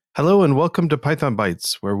Hello and welcome to Python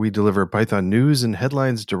Bytes, where we deliver Python news and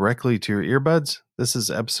headlines directly to your earbuds. This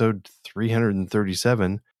is episode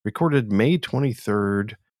 337, recorded May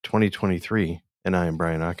 23rd, 2023, and I am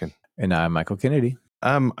Brian Ocken. And I'm Michael Kennedy.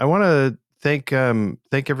 I want to thank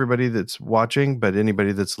everybody that's watching, but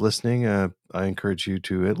anybody that's listening, I encourage you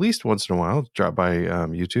to at least once in a while drop by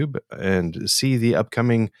YouTube and see the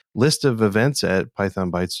upcoming list of events at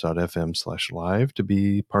pythonbytes.fm/live to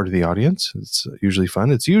be part of the audience. It's usually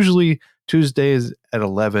fun. It's usually Tuesdays at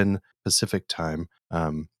 11 Pacific time.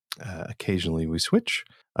 Occasionally we switch.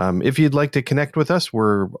 If you'd like to connect with us,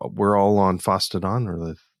 we're all on Fastodon, or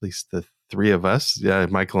at least the three of us,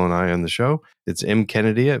 Michael and I on the show. It's M.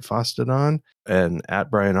 Kennedy at Fastodon, and at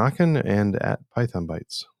Brian Ocken, and at Python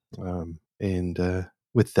Bytes.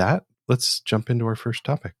 With that, let's jump into our first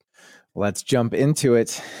topic. Let's jump into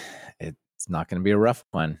it. It's not going to be a rough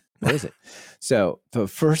one, or is it? So the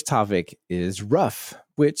first topic is rough,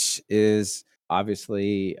 which is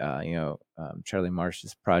obviously, Charlie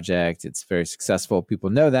Marsh's project. It's very successful. People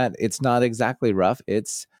know that. It's not exactly rough.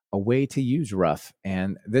 It's a way to use rough.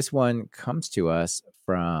 And this one comes to us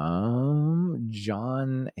from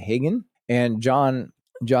John Hagen. And John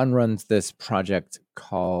runs this project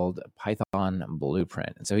called Python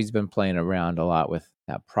Blueprint. And so he's been playing around a lot with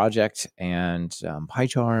that project and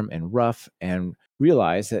PyCharm and rough, and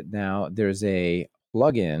realized that now there's a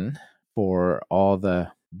plugin for all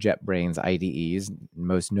the JetBrains IDEs,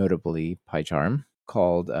 most notably PyCharm,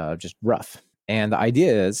 called just rough. And the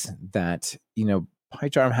idea is that,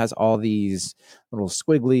 PyCharm has all these little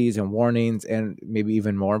squigglies and warnings, and maybe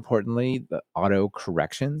even more importantly, the auto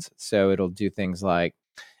corrections. So it'll do things like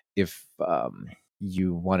if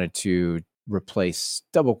you wanted to replace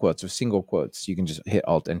double quotes with single quotes, you can just hit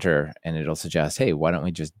Alt Enter and it'll suggest, hey, why don't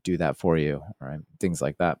we just do that for you? Right? Things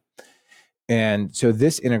like that. And so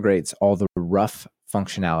this integrates all the rough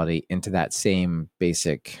functionality into that same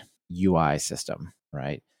basic UI system,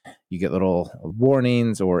 right? You get little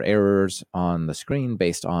warnings or errors on the screen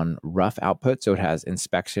based on rough output. So it has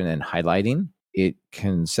inspection and highlighting. It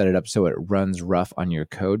can set it up so it runs rough on your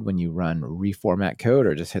code when you run reformat code,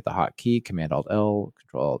 or just hit the hotkey, Command-Alt-L,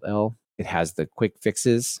 Control-Alt-L. It has the quick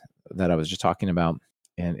fixes that I was just talking about,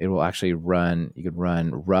 and it will actually run, you could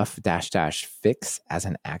run rough -- fix as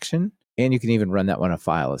an action. And you can even run that when a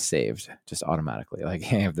file is saved, just automatically. Like,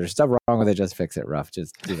 hey, if there's stuff wrong with it, just fix it, rough.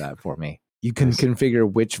 Just do that for me. You can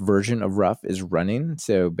configure which version of rough is running.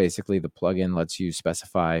 So basically, the plugin lets you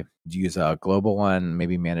specify, do you use a global one,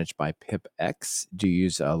 maybe managed by pipx? Do you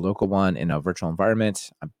use a local one in a virtual environment?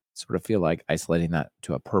 I sort of feel like isolating that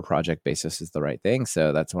to a per project basis is the right thing.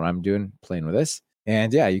 So that's what I'm doing, playing with this.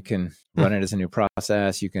 And yeah, you can run it as a new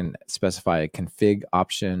process. You can specify a config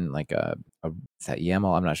option, like is that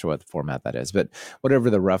YAML? I'm not sure what the format that is, but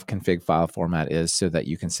whatever the rough config file format is, so that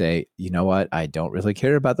you can say, you know what, I don't really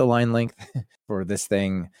care about the line length for this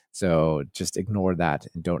thing. So just ignore that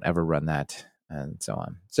and don't ever run that, and so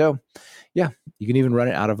on. So yeah, you can even run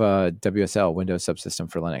it out of a WSL, Windows Subsystem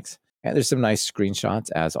for Linux. And there's some nice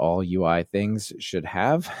screenshots, as all UI things should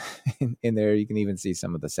have. In there, you can even see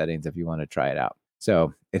some of the settings if you want to try it out.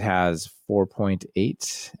 So it has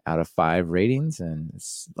 4.8 out of 5 ratings, and it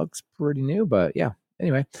looks pretty new, but yeah.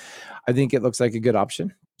 Anyway, I think it looks like a good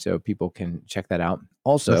option, so people can check that out.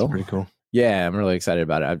 Also, that's pretty cool. Yeah, I'm really excited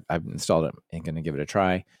about it. I've installed it and going to give it a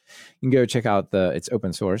try. You can go check out it's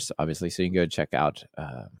open source, obviously, so you can go check out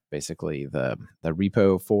basically the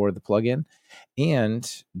repo for the plugin. And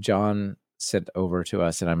John sent over to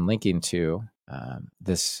us, and I'm linking to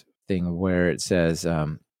this thing where it says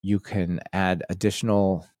you can add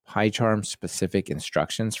additional PyCharm specific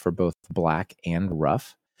instructions for both black and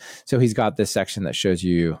rough. So he's got this section that shows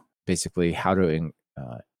you basically how to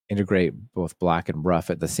integrate both black and rough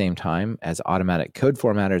at the same time as automatic code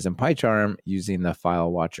formatters in PyCharm using the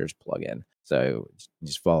File Watchers plugin. So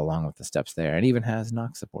just follow along with the steps there, and even has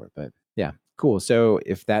Nox support. But yeah, cool. So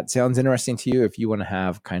if that sounds interesting to you, if you want to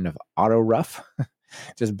have kind of auto rough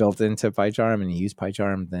just built into PyCharm and you use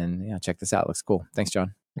PyCharm, then yeah, check this out. Looks cool. Thanks,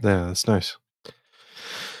 John. Yeah, that's nice.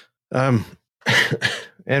 And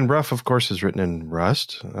rough, of course, is written in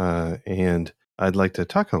Rust, and I'd like to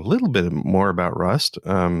talk a little bit more about Rust.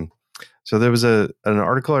 So there was an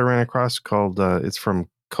article I ran across called, it's from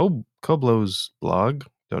Koblo's blog.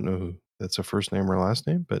 Don't know who that's a first name or last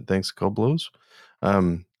name, but thanks, Koblo's.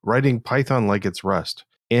 Writing Python like it's Rust.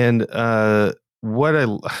 And what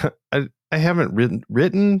I haven't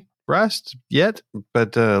written Rust yet,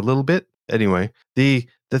 but a little bit. Anyway, the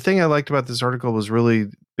thing I liked about this article was really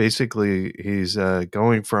basically he's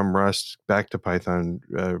going from Rust back to Python,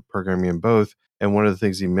 programming in both. And one of the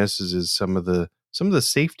things he misses is some of the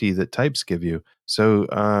safety that types give you.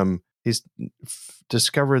 So he's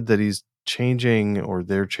discovered that he's changing, or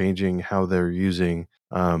they're changing how they're using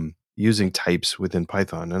types within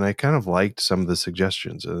Python. And I kind of liked some of the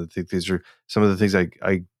suggestions. I think these are some of the things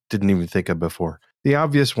I didn't even think of before. The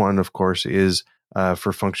obvious one, of course, is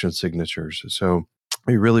for function signatures. So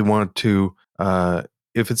we really want to,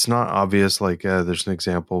 if it's not obvious, like there's an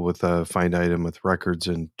example with a find item with records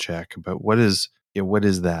and check, but what is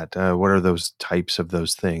that? What are those types of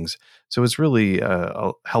those things? So it's really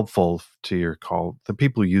helpful to your call, the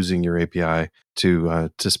people using your API, to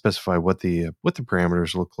specify what the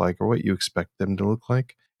parameters look like, or what you expect them to look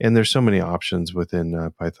like. And there's so many options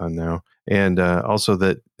within Python now, and also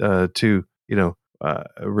that to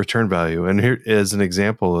return value. And here as an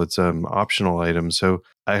example, it's optional items. So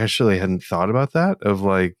I actually hadn't thought about that, of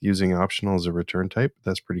like using optional as a return type.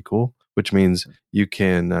 That's pretty cool. Which means you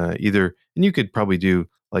can either, and you could probably do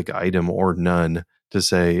like item or none to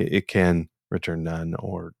say it can return none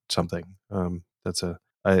or something.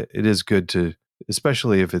 It is good to,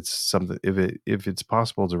 especially if it's something, if it's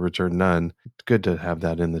possible to return none, it's good to have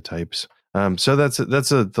that in the types. So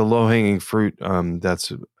the low hanging fruit.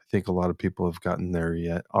 That's, I think a lot of people have gotten there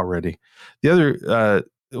yet already. The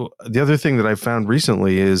other thing that I've found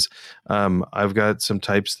recently is I've got some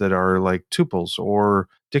types that are like tuples or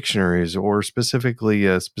dictionaries, or specifically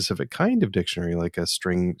a specific kind of dictionary, like a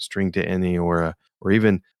string to any, or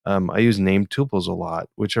even I use named tuples a lot,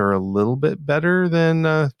 which are a little bit better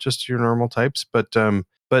than just your normal types. But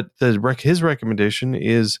his recommendation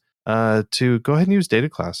is to go ahead and use data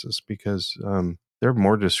classes, because they're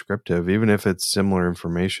more descriptive. Even if it's similar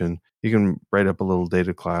information, you can write up a little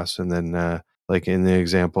data class, and then like in the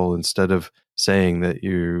example, instead of saying that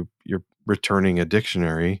you're returning a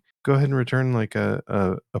dictionary, go ahead and return like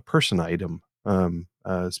a person item,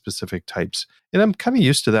 specific types. And I'm kind of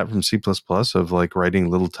used to that from C++, of like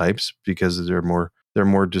writing little types, because they're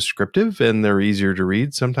more descriptive and they're easier to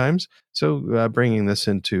read sometimes. So bringing this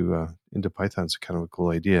into Python is kind of a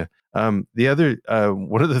cool idea. The other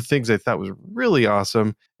one of the things I thought was really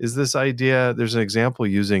awesome is this idea. There's an example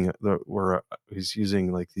where he's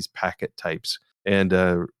using like these packet types, and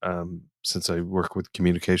since I work with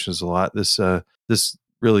communications a lot, this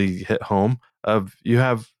really hit home. Of you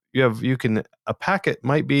can, a packet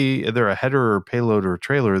might be either a header or payload or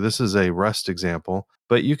trailer. This is a Rust example,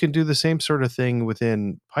 but you can do the same sort of thing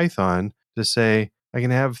within Python to say I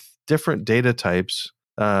can have different data types,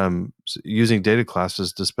 using data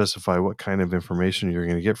classes to specify what kind of information you're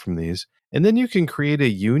going to get from these. And then you can create a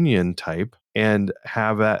union type and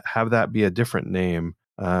have that be a different name,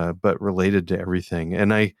 but related to everything.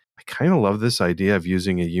 And I kind of love this idea of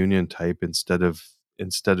using a union type instead of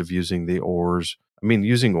using the ors. I mean,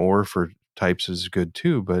 using or for types is good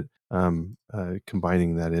too, but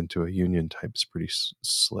combining that into a union type is pretty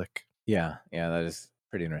slick. Yeah, that is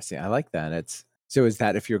pretty interesting. I like that. So is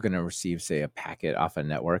that if you're going to receive, say, a packet off a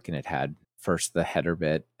network, and it had first the header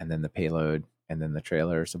bit and then the payload and then the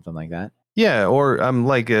trailer or something like that? Yeah, or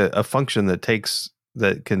like a function that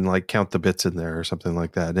can like count the bits in there or something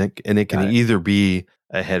like that, and it can Got it. either be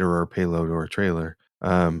a header or a payload or a trailer.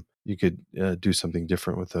 You could do something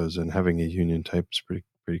different with those, and having a union type is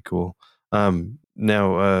pretty cool.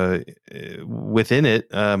 Now, within it,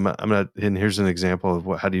 I'm not. And here's an example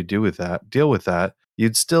of how do you deal with that.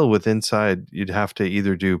 You'd still, with inside, you'd have to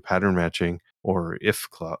either do pattern matching or if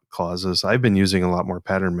clauses. I've been using a lot more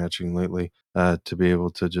pattern matching lately to be able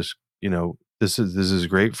to just, this is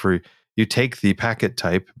great for, you take the packet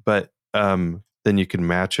type, but then you can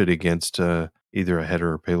match it against either a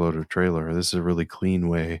header or payload or trailer. This is a really clean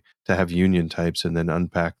way to have union types and then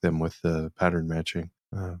unpack them with the pattern matching.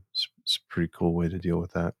 It's a pretty cool way to deal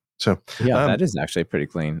with that. So Yeah, that is actually pretty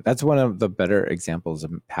clean. That's one of the better examples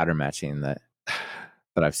of pattern matching that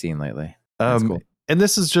I've seen lately. That's cool. And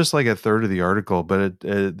this is just like a third of the article, but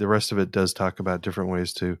the rest of it does talk about different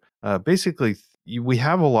ways to basically. We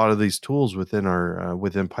have a lot of these tools within our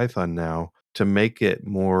within Python now to make it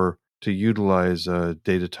more to utilize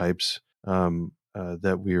data types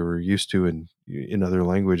that we were used to in other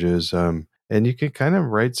languages, and you can kind of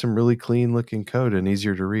write some really clean looking code and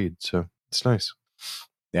easier to read. So it's nice.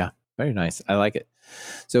 Yeah, very nice. I like it.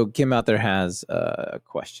 So Kim out there has a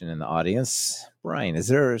question in the audience. Brian, is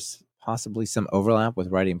there possibly some overlap with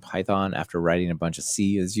writing Python after writing a bunch of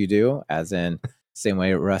C as you do? As in, same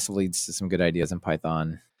way Rust leads to some good ideas in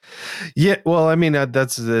Python. Yeah, well, I mean,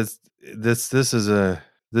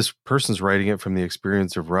 this person's writing it from the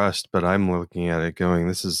experience of Rust, but I'm looking at it going,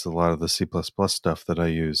 this is a lot of the C++ stuff that I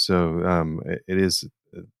use. So it is,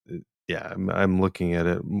 yeah, I'm looking at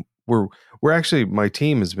it. We're actually, my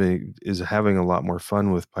team is having a lot more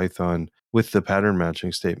fun with Python with the pattern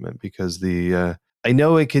matching statement, because I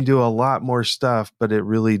know it can do a lot more stuff, but it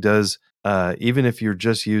really does. Even if you're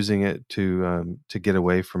just using it to get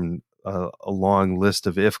away from a long list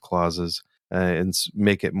of if clauses and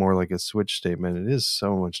make it more like a switch statement, it is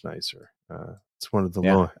so much nicer. It's one of the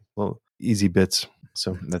Yeah, low easy bits.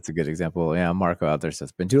 So that's a good example. Yeah, Marco out there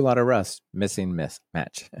says, been to a lot of Rust, missing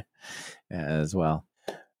match as well.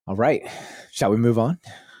 All right. Shall we move on?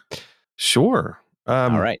 sure.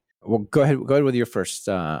 All right. Well, go ahead. Go ahead with your first.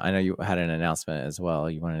 I know you had an announcement as well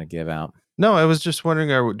you wanted to give out. No, I was just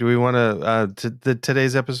wondering, do we want to,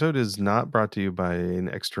 today's episode is not brought to you by an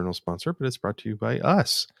external sponsor, but it's brought to you by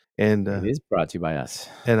us. And It is brought to you by us.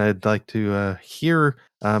 and I'd like to hear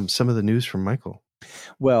some of the news from Michael.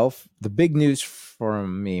 Well, the big news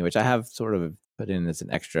from me, which I have sort of put in as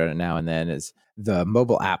an extra now and then, is the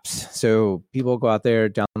mobile apps. So people go out there,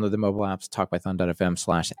 download the mobile apps,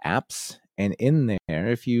 talkpython.fm/apps. And in there,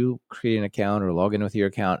 if you create an account or log in with your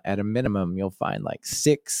account, at a minimum, you'll find like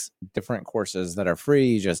 6 different courses that are free.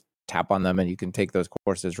 You just tap on them and you can take those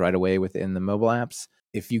courses right away within the mobile apps.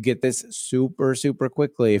 If you get this super, super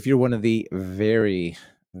quickly, if you're one of the very,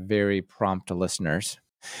 very prompt listeners,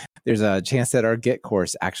 there's a chance that our Git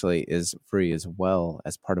course actually is free as well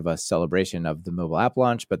as part of a celebration of the mobile app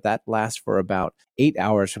launch, but that lasts for about 8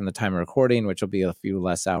 hours from the time of recording, which will be a few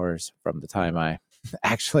less hours from the time I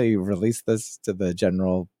actually release this to the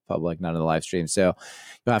general public, not in the live stream. So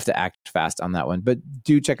you'll have to act fast on that one. But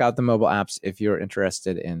do check out the mobile apps if you're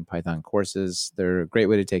interested in Python courses. They're a great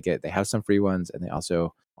way to take it. They have some free ones, and they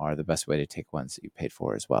also are the best way to take ones that you paid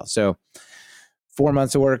for as well. So 4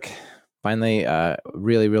 months of work. Finally,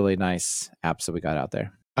 really, really nice apps that we got out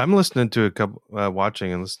there. I'm listening to a couple,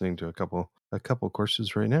 watching and listening to a couple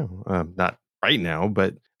courses right now. Not right now,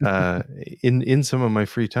 but in some of my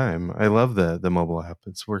free time. I love the mobile app.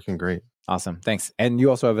 It's working great. Awesome, thanks. And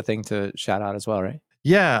you also have a thing to shout out as well, right?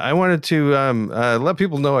 Yeah, I wanted to let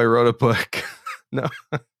people know I wrote a book. No,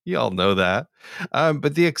 you all know that.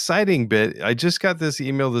 But the exciting bit, I just got this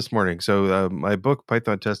email this morning. So my book,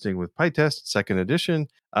 Python Testing with PyTest, second edition.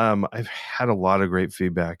 I've had a lot of great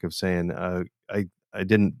feedback of saying I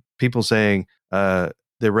didn't, people saying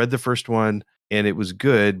they read the first one and it was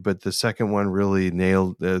good, but the second one really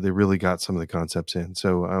nailed. They really got some of the concepts in.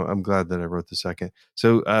 So I'm glad that I wrote the second.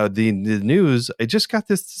 So the news, I just got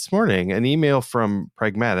this morning, an email from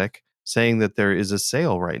Pragmatic saying that there is a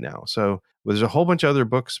sale right now. So there's a whole bunch of other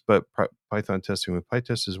books, but Python Testing with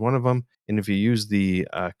PyTest is one of them. And if you use the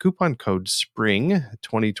coupon code SPRING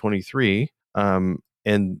 2023,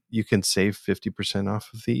 and you can save 50% off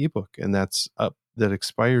of the ebook, and that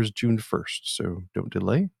expires June 1st. So don't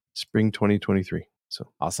delay. Spring 2023.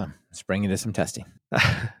 So awesome. Spring into some testing.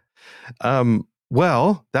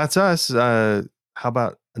 Well, that's us. How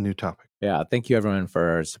about a new topic? Yeah, thank you everyone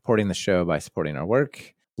for supporting the show by supporting our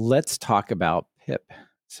work. Let's talk about pip.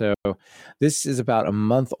 So this is about a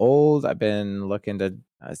month old. I've been looking to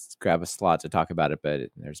grab a slot to talk about it, but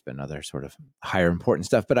there's been other sort of higher important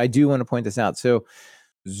stuff. But I do want to point this out. So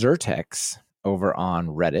Zertex over on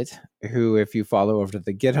Reddit, who, if you follow over to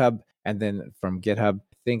the GitHub, and then from GitHub,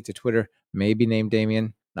 I think to Twitter, maybe named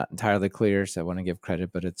Damien, not entirely clear, so I want to give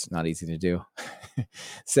credit, but it's not easy to do,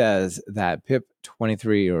 says that pip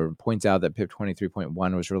 23, or points out that pip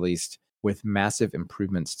 23.1 was released with massive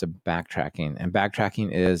improvements to backtracking. And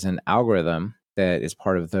backtracking is an algorithm that is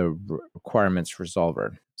part of the requirements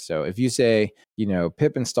resolver. So if you say,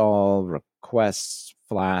 pip install requests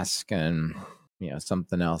Flask and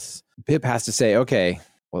something else, pip has to say, okay,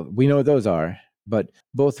 well, we know what those are, but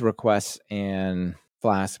both requests and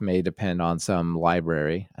Flask may depend on some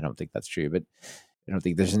library. I don't think that's true, but I don't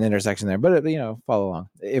think there's an intersection there, but follow along.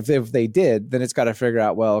 If they did, then it's got to figure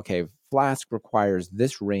out, well, okay, Flask requires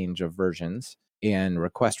this range of versions and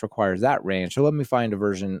request requires that range. So let me find a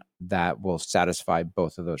version that will satisfy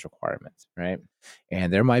both of those requirements, right?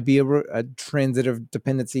 And there might be a transitive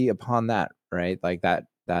dependency upon that, right? Like that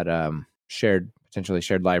potentially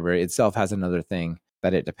shared library itself has another thing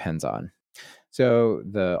that it depends on. So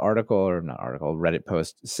the Reddit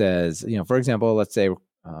post says, for example, let's say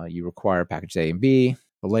you require package A and B.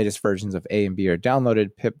 The latest versions of A and B are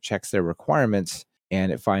downloaded. Pip checks their requirements,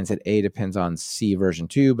 and it finds that A depends on C version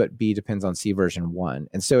 2, but B depends on C version 1.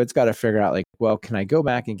 And so it's got to figure out, like, well, can I go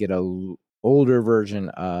back and get a older version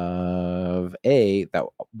of A that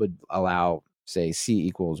would allow, say, C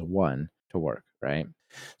equals 1 to work, right?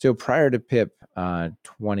 So prior to pip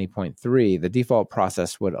 20.3, the default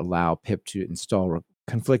process would allow pip to install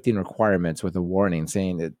conflicting requirements with a warning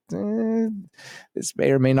saying that this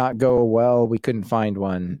may or may not go well. We couldn't find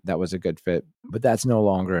one that was a good fit, but that's no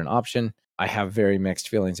longer an option. I have very mixed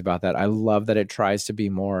feelings about that. I love that it tries to be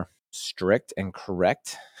more strict and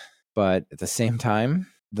correct But at the same time,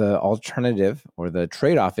 the alternative or the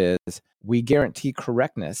trade-off is we guarantee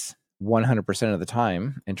correctness 100% of the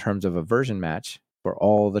time in terms of a version match for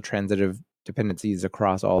all the transitive dependencies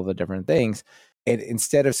across all the different things. And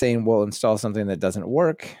instead of saying we'll install something that doesn't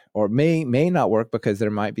work or may not work because there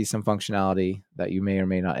might be some functionality that you may or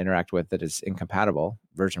may not interact with that is incompatible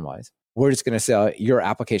version-wise, we're just going to say your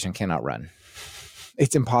application cannot run.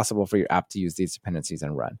 It's impossible for your app to use these dependencies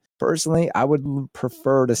and run. Personally, I would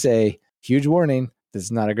prefer to say, huge warning, this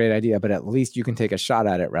is not a great idea, but at least you can take a shot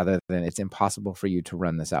at it rather than it's impossible for you to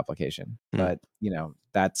run this application. But,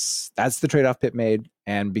 that's the trade-off Pip made.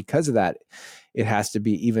 And because of that, it has to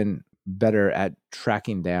be even better at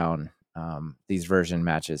tracking down these version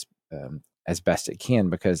matches as best it can,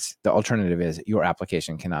 because the alternative is your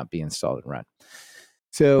application cannot be installed and run.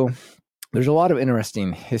 So there's a lot of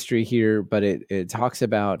interesting history here, but it talks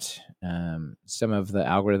about some of the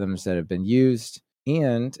algorithms that have been used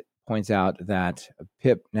and points out that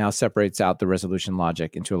Pip now separates out the resolution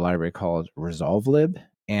logic into a library called resolvelib.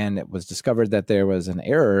 And it was discovered that there was an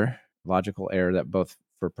error, logical error, that both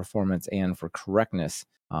for performance and for correctness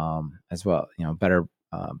as well, better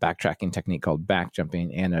backtracking technique called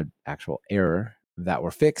backjumping and an actual error that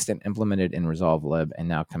were fixed and implemented in resolvelib and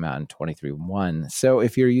now come out in 23.1. So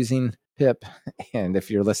if you're using Pip, and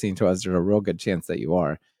if you're listening to us, there's a real good chance that you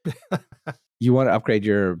are, you want to upgrade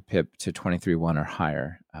your Pip to 23.1 or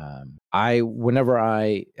higher. Whenever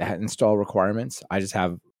I install requirements, I just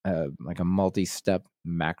have like a multi-step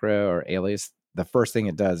macro or alias. The first thing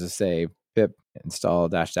it does is say pip install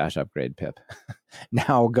 -- upgrade pip.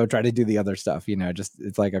 Now go try to do the other stuff. Just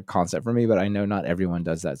it's like a concept for me, but I know not everyone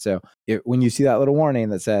does that. So when you see that little warning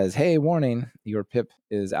that says, "Hey, warning, your pip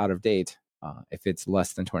is out of date," if it's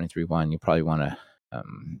less than 23.1, you probably want to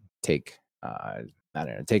take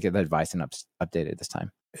the advice and update it this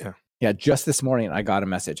time. Yeah. Just this morning, I got a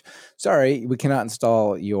message. Sorry, we cannot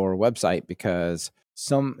install your website because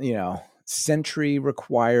Sentry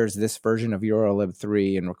requires this version of URLlib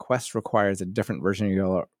 3 and Request requires a different version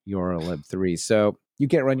of URLlib 3. So you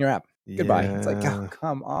can't run your app. Goodbye. It's like, oh,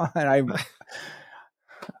 come on.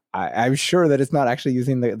 I'm sure that it's not actually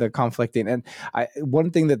using the conflicting. And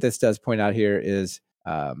one thing that this does point out here is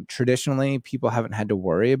traditionally people haven't had to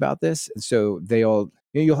worry about this. And so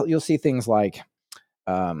you'll see things like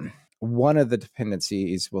one of the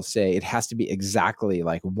dependencies will say it has to be exactly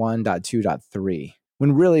like 1.2.3,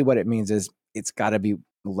 when really what it means is it's got to be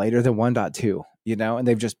later than 1.2, and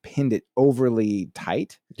they've just pinned it overly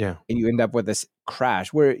tight. Yeah. And you end up with this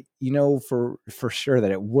crash where, for sure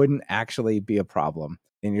that it wouldn't actually be a problem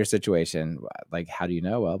in your situation. Like, how do you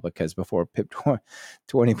know? Well, because before pip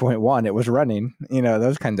 20.1, it was running,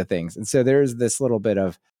 those kinds of things. And so there's this little bit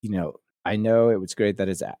of, I know it was great that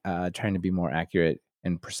it's trying to be more accurate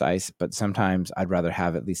and precise, but sometimes I'd rather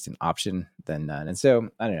have at least an option than none. And so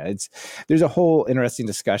I don't know, there's a whole interesting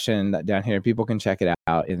discussion down here. People can check it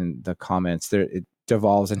out in the comments. It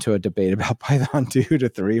devolves into a debate about Python 2 to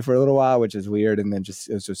 3 for a little while, which is weird. And then just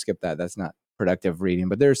skip that. That's not productive reading,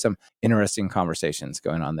 but there's some interesting conversations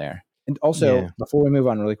going on there. And also, before we move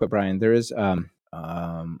on really quick, Brian, there is, I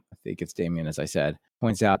think it's Damien, as I said,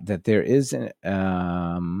 points out that there is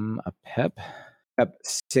a PEP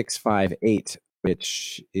 658,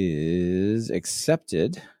 which is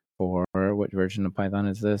accepted for what version of Python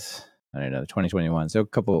is this? I don't know, 2021. So a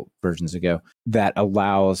couple versions ago, that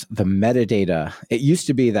allows the metadata. It used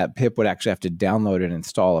to be that Pip would actually have to download and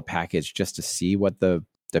install a package just to see what the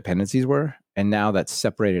dependencies were. And now that's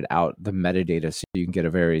separated out the metadata so you can get a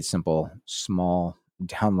very simple, small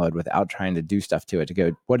download without trying to do stuff to it to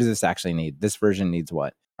go, what does this actually need? This version needs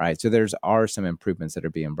what? All right. So are some improvements that are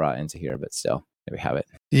being brought into here, but still, there we have it.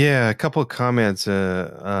 Yeah, a couple of comments,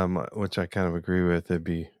 which I kind of agree with. It'd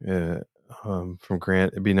be from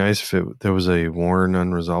Grant. It'd be nice if there was a warn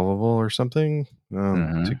unresolvable or something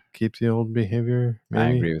to keep the old behavior. Maybe. I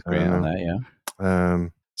agree with Grant on that. Yeah.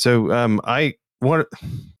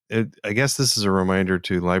 I guess this is a reminder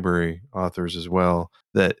to library authors as well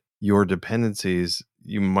that your dependencies,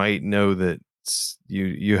 you might know that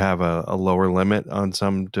you have a lower limit on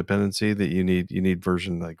some dependency that you need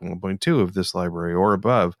version like 1.2 of this library or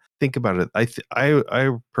above. Think about it. I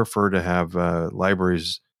prefer to have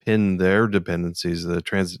libraries pin their dependencies, the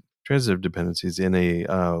transitive dependencies, in a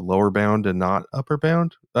lower bound and not upper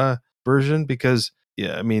bound version, because you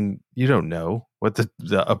don't know what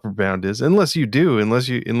the upper bound is unless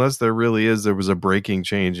there really is, there was a breaking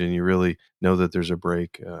change and you really know that there's a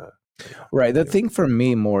break. Right. The thing for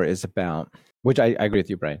me more is about, which I agree with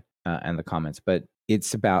you, Brian, and the comments, but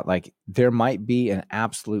it's about like there might be an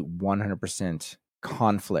absolute 100%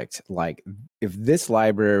 conflict. Like if this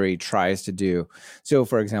library tries to do, so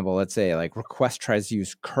for example, let's say like request tries to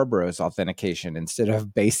use Kerberos authentication instead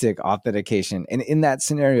of basic authentication. And in that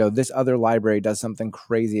scenario, this other library does something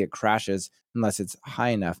crazy. It crashes unless it's high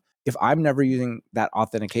enough. If I'm never using that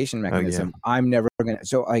authentication mechanism, I'm never going to.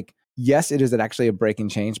 So like, yes, it is actually a breaking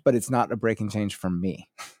change, but it's not a breaking change for me.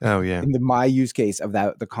 Oh yeah. In my use case of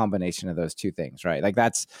that, the combination of those two things, right? Like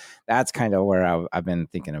that's kind of where I've been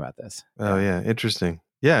thinking about this. Oh yeah, interesting.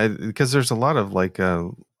 Yeah, because there's a lot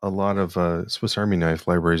of Swiss Army knife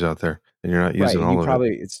libraries out there, and you're not using Right. And you all of it.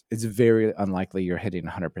 probably, it's very unlikely you're hitting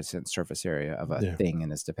 100% surface area of a Yeah. thing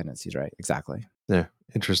and its dependencies, right? Exactly. Yeah,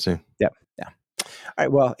 interesting. Yep. Yeah. All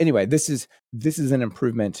right. Well, anyway, this is an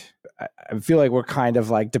improvement. I feel like we're kind of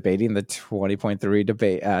like debating the 20.3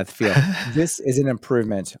 debate field. This is an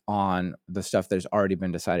improvement on the stuff that's already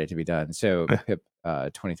been decided to be done. So pip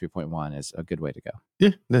 23.1 is a good way to go.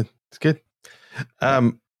 Yeah, that's good.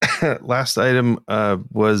 Last item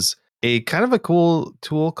was a kind of a cool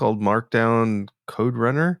tool called Markdown Code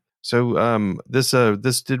Runner. So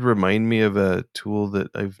this did remind me of a tool that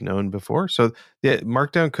I've known before. So the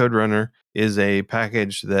Markdown Code Runner is a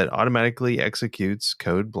package that automatically executes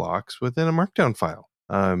code blocks within a Markdown file.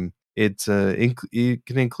 It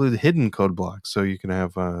can include hidden code blocks, so you can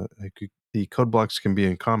have the code blocks can be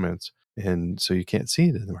in comments, and so you can't see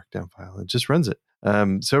it in the Markdown file. It just runs it.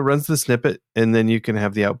 So it runs the snippet, and then you can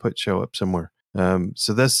have the output show up somewhere.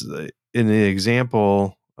 So that's in the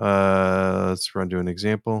example. Let's run to an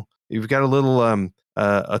example. You've got a little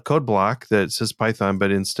a code block that says Python,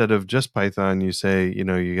 but instead of just Python, you say, you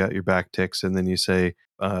got your backticks, and then you say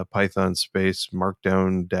Python space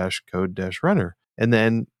markdown dash code dash runner, and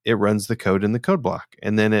then it runs the code in the code block,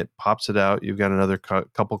 and then it pops it out. You've got another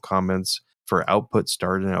couple comments for output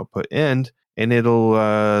start and output end, and it'll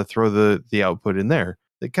throw the output in there.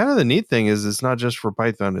 The neat thing is it's not just for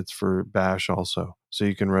Python, it's for Bash also. So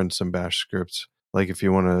you can run some Bash scripts. Like if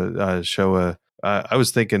you want to show I was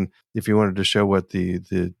thinking if you wanted to show what the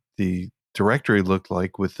directory looked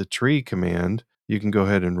like with the tree command, you can go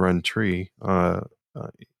ahead and run tree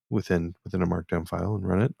within a Markdown file and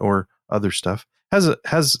run it, or other stuff.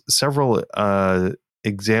 Has several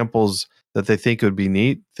examples that they think would be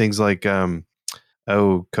neat. Things like I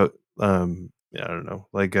don't know,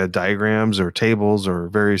 like diagrams or tables or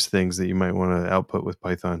various things that you might want to output with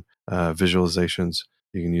Python visualizations.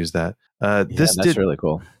 You can use that. That's really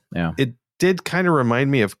cool. Yeah. It did kind of remind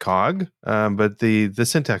me of Cog, but the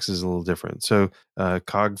syntax is a little different. So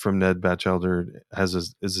Cog from Ned Batchelder is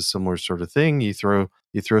a similar sort of thing. You throw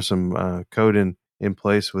some code in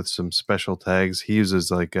place with some special tags. He uses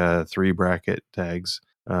like 3 bracket tags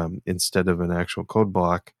instead of an actual code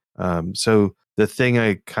block. So the thing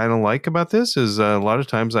I kind of like about this is a lot of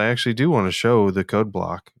times I actually do want to show the code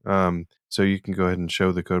block. So you can go ahead and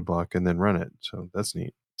show the code block and then run it. So that's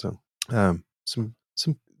neat. So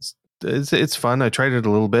it's fun. I tried it a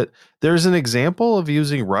little bit. There's an example of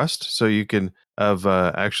using Rust, so you can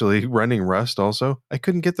actually running Rust also. I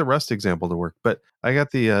couldn't get the Rust example to work, but I got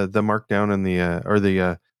the Markdown and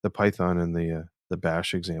the Python and the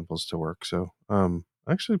Bash examples to work. So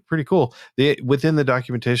actually pretty cool. Within the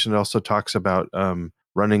documentation, it also talks about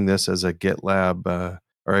running this as a GitLab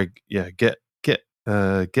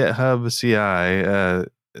GitHub CI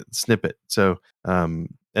snippet. So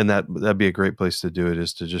and that'd be a great place to do it,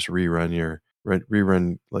 is to just reproduce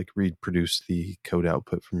the code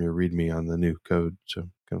output from your README on the new code. So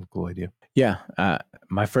kind of a cool idea. Yeah.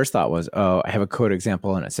 My first thought was, I have a code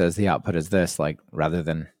example and it says the output is this, like rather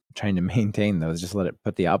than trying to maintain those, just let it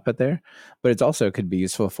put the output there. But it's also could be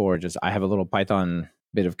useful for just, I have a little Python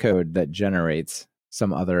bit of code that generates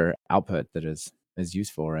some other output that is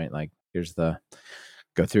useful, right? Like here's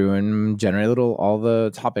go through and generate all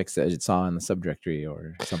the topics that it saw in the subdirectory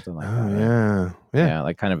or something like that. Right? Yeah.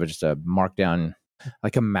 Like kind of just a markdown,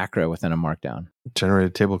 like a macro within a markdown. Generate a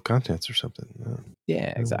table of contents or something.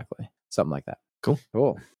 Yeah, exactly. Something like that. Cool.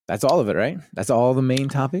 That's all of it, right? That's all the main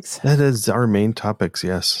topics? That is our main topics,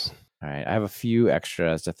 yes. All right. I have a few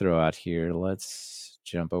extras to throw out here. Let's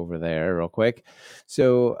jump over there real quick.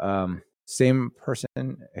 So, same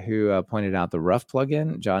person who pointed out the Rough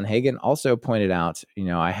plugin, John Hagen, also pointed out,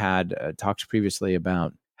 I had talked previously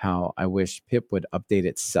about how I wish pip would update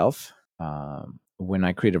itself when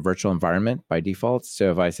I create a virtual environment by default. So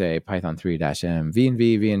if I say Python 3-m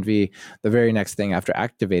v&v, the very next thing after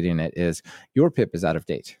activating it is your pip is out of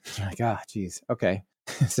date. I'm like, geez. Okay.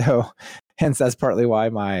 So hence that's partly why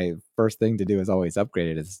my first thing to do is always upgrade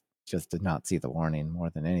it, is just to not see the warning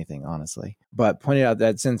more than anything, honestly. But pointed out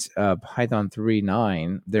that since Python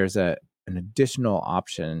 3.9, there's an additional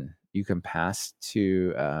option you can pass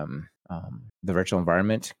to the virtual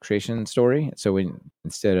environment creation story. So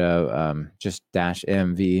instead of just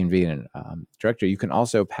 -m v in directory, you can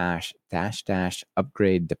also pass --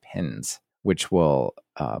 upgrade depends, which will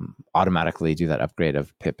automatically do that upgrade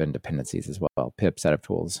of pip and dependencies as well. Pip setup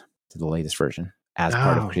tools to the latest version as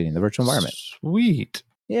part of creating the virtual environment. Sweet.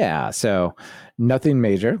 Yeah. So nothing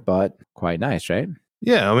major, but quite nice, right?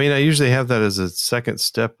 Yeah. I mean, I usually have that as a second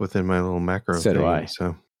step within my little macro So thing. do I.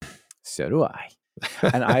 So do I.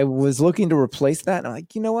 And I was looking to replace that. And I'm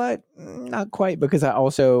like, you know what? Not quite, because I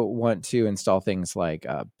also want to install things like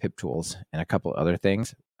pip tools and a couple other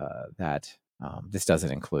things that this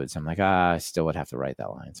doesn't include. So I'm like, I still would have to write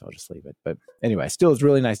that line. So I'll just leave it. But anyway, still, it's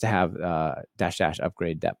really nice to have --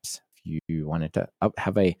 upgrade depths if you wanted to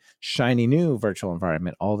have a shiny new virtual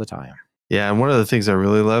environment all the time. Yeah. And one of the things I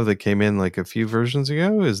really love that came in like a few versions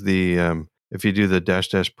ago is the if you do the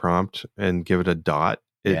 -- prompt and give it a dot,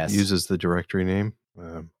 it uses the directory name.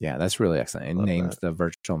 Yeah, that's really excellent. It names the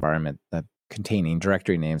virtual environment, the containing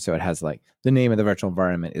directory name. So it has like the name of the virtual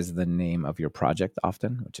environment is the name of your project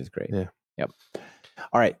often, which is great. Yeah. Yep.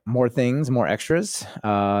 All right. More things, more extras.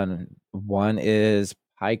 One is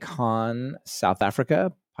PyCon South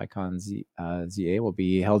Africa. PyCon ZA will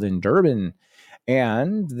be held in Durban.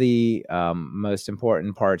 And the most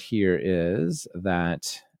important part here is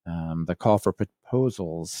that the call for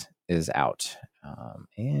proposals is out.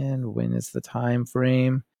 And when is the time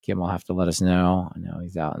frame? Kim will have to let us know. I know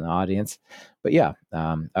he's out in the audience. But yeah,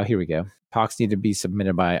 here we go. Talks need to be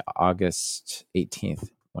submitted by August 18th,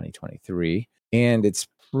 2023. And it's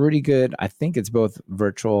pretty good. I think it's both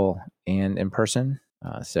virtual and in person.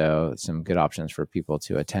 So some good options for people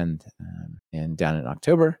to attend and down in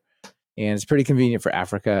October. And it's pretty convenient for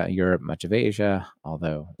Africa, Europe, much of Asia,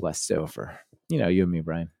 although less so for, you and me,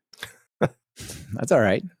 Brian. That's all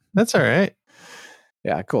right. That's all right.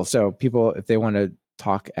 Yeah, cool. So people, if they want to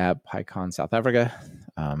talk at PyCon South Africa,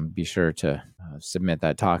 be sure to submit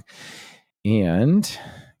that talk. And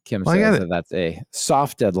Kim says that that's a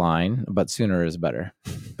soft deadline, but sooner is better.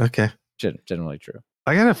 Okay. Generally true.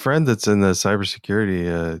 I got a friend that's in the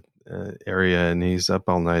cybersecurity area, and he's up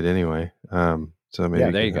all night anyway. So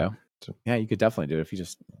maybe there you go. Yeah, you could definitely do it if you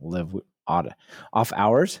just live off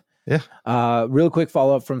hours. Yeah. Real quick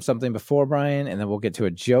follow-up from something before, Brian, and then we'll get to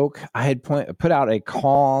a joke. I had put out a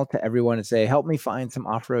call to everyone to say, help me find some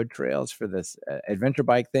off-road trails for this adventure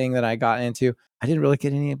bike thing that I got into. I didn't really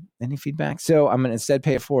get any feedback. So I'm going to instead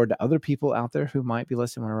pay it forward to other people out there who might be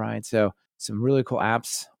listening on a ride. So some really cool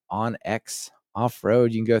apps on X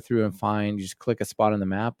off-road you can go through and find. You just click a spot on the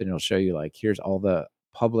map and it'll show you like, here's all the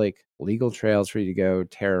public legal trails for you to go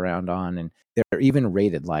tear around on. And they're even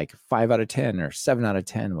rated like 5 out of 10 or 7 out of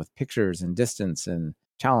 10 with pictures and distance and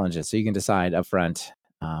challenges. So you can decide upfront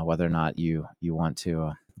whether or not you want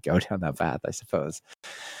to go down that path, I suppose.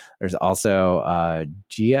 There's also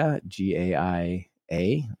GIA,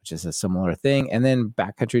 GAIA, which is a similar thing. And then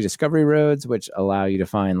backcountry discovery roads, which allow you to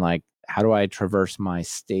find like, how do I traverse my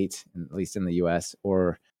state, at least in the US,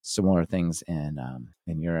 or similar things in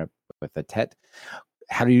Europe with the TET.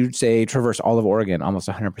 How do you say traverse all of Oregon, almost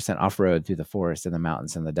 100% off-road through the forest and the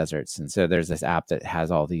mountains and the deserts? And so there's this app that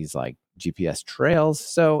has all these like GPS trails.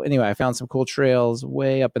 So anyway, I found some cool trails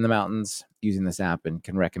way up in the mountains using this app and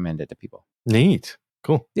can recommend it to people. Neat.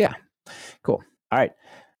 Cool. Yeah. Cool. All right.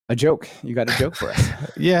 A joke. You got a joke for us?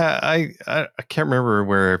 Yeah. I can't remember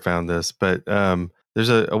where I found this, but there's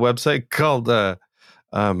a website called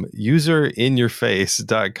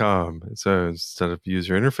userinyourface.com. So instead of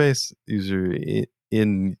user interface,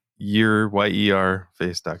 in your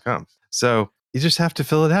face.com. So you just have to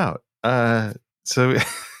fill it out. So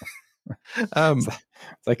it's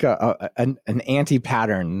like an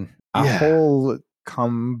anti-pattern, whole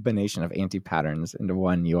combination of anti-patterns into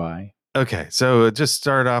one UI. Okay, so just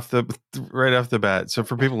start off right off the bat. So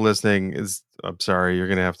for people listening, I'm sorry, you're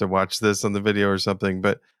gonna have to watch this on the video or something,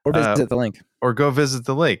 but or visit the link, or go visit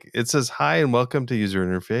the link. It says, "Hi and welcome to User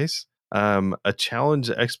Interface, a challenge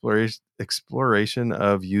exploration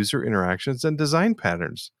of user interactions and design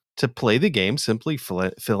patterns. To play the game, simply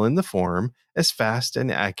fill in the form as fast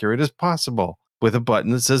and accurate as possible with a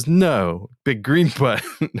button that says no, big green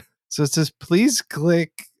button. So it says, please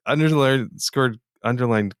click underlined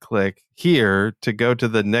click here to go to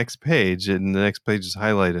the next page, and the next page is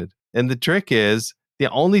highlighted. And the trick is the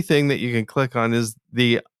only thing that you can click on is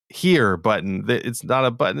the here button. It's not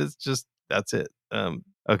a button. It's just, that's it.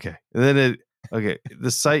 Okay. And then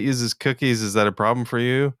the site uses cookies. Is that a problem for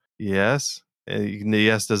you? Yes.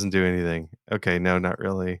 Yes doesn't do anything. Okay. No, not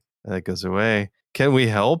really. That goes away. Can we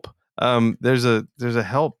help? There's a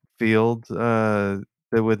help field that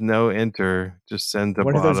with no enter just send the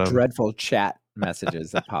What bottom. What are those dreadful chat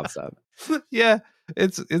messages that pops up? Yeah,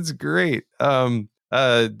 it's great.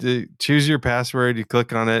 Choose your password. You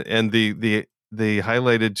click on it, and the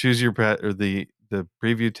highlighted choose your or the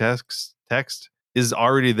preview text is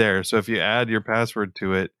already there. So if you add your password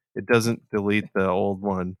to it, it doesn't delete the old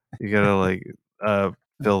one. You gotta like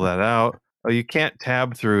fill that out. Oh, you can't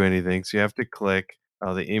tab through anything, so you have to click.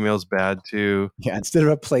 Oh, the email's bad too. Yeah, instead of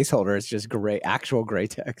a placeholder, it's just gray, actual gray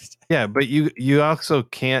text. Yeah, but you also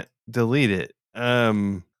can't delete it.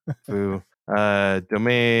 Foo.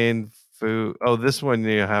 Domain foo. Oh, this one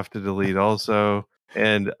you have to delete also.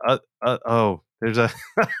 And oh, there's a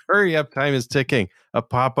hurry up, time is ticking. A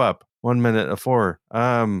pop up. 1 minute of 4.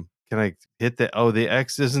 Can I hit the the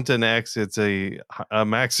X isn't an X, it's a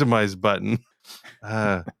maximize button.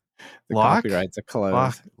 The Lock? copyright's a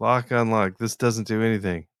close. Lock, unlock. This doesn't do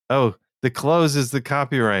anything. Oh, the close is the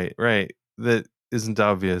copyright, right? That isn't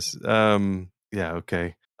obvious. Yeah,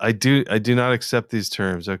 okay. I do not accept these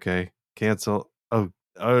terms. Okay. Cancel. Oh,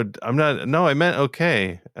 I'm not. No, I meant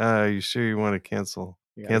okay. You sure you want to cancel?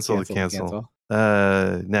 You gotta Cancel the cancel the cancel.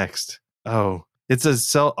 cancel. Next. Oh, it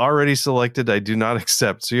says already selected. I do not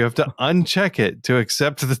accept. So you have to uncheck it to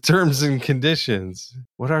accept the terms and conditions.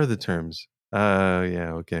 What are the terms?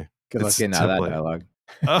 Yeah, okay. Good luck getting out of that dialogue.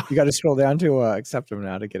 Oh. You got to scroll down to accept them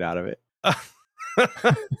now to get out of it.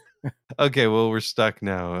 Okay, well, we're stuck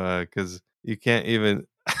now because you can't even.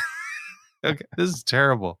 Okay, this is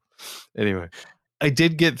terrible. Anyway, I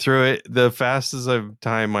did get through it. The fastest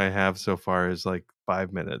time I have so far is like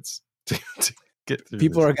 5 minutes to get through.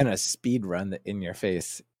 People are gonna speed run the in your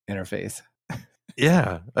face interface.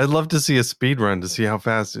 Yeah, I'd love to see a speed run to see how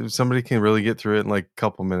fast. If somebody can really get through it in like a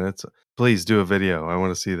couple minutes, please do a video. I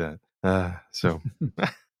want to see that. So.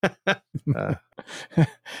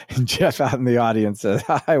 Jeff out in the audience says,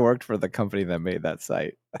 I worked for the company that made that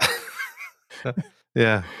site.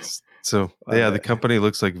 Yeah. So the company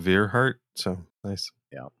looks like Veerhart. So nice.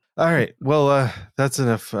 Yeah. All right. Well, that's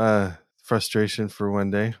enough frustration for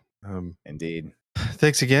one day. Indeed.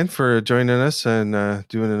 Thanks again for joining us and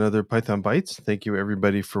doing another Python Bytes. Thank you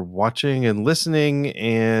everybody for watching and listening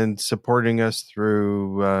and supporting us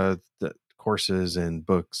through the courses and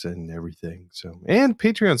books and everything. So, and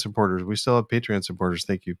Patreon supporters. We still have Patreon supporters.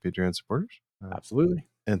 Thank you, Patreon supporters. Absolutely.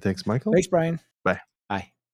 And thanks, Michael. Thanks, Brian. Bye. Bye.